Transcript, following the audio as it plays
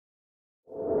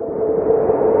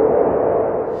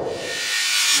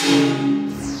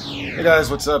Hey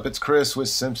guys, what's up? It's Chris with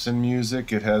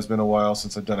SimpsonMusic. It has been a while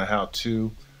since I've done a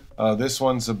how-to. This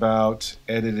one's about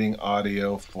editing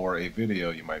audio for a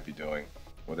video you might be doing,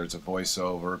 whether it's a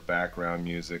voiceover, background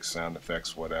music, sound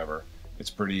effects, whatever. It's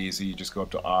pretty easy. You just go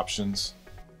up to Options,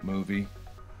 Movie.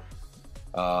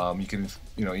 You can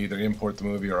either import the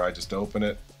movie or I just open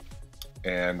it.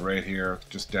 And right here,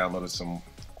 just downloaded some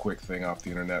quick thing off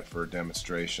the internet for a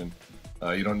demonstration.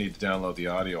 You don't need to download the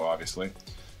audio, obviously.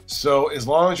 So as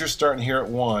long as you're starting here at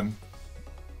 1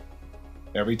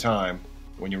 every time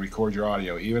when you record your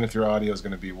audio, even if your audio is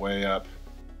going to be way up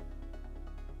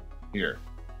here,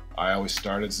 I always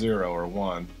start at 0 or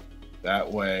 1. That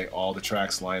way all the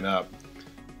tracks line up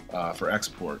for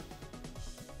export.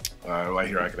 Right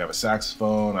here I could have a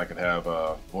saxophone, I could have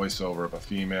a voiceover of a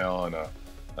female and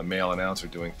a male announcer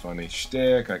doing funny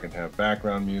shtick, I can have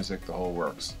background music, the whole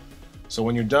works. So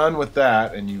when you're done with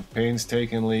that and you've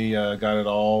painstakingly got it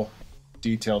all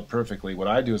detailed perfectly, what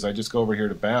I do is I just go over here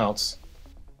to bounce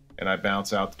and I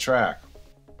bounce out the track.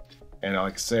 And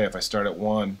like I say, if I start at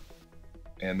 1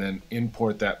 and then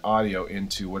import that audio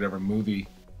into whatever movie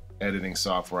editing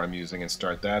software I'm using and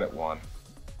start that at 1,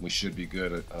 we should be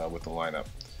good with the lineup.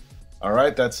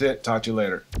 Alright, that's it. Talk to you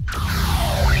later.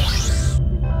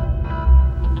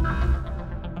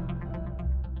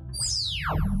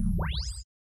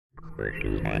 Thank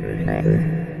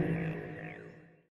you.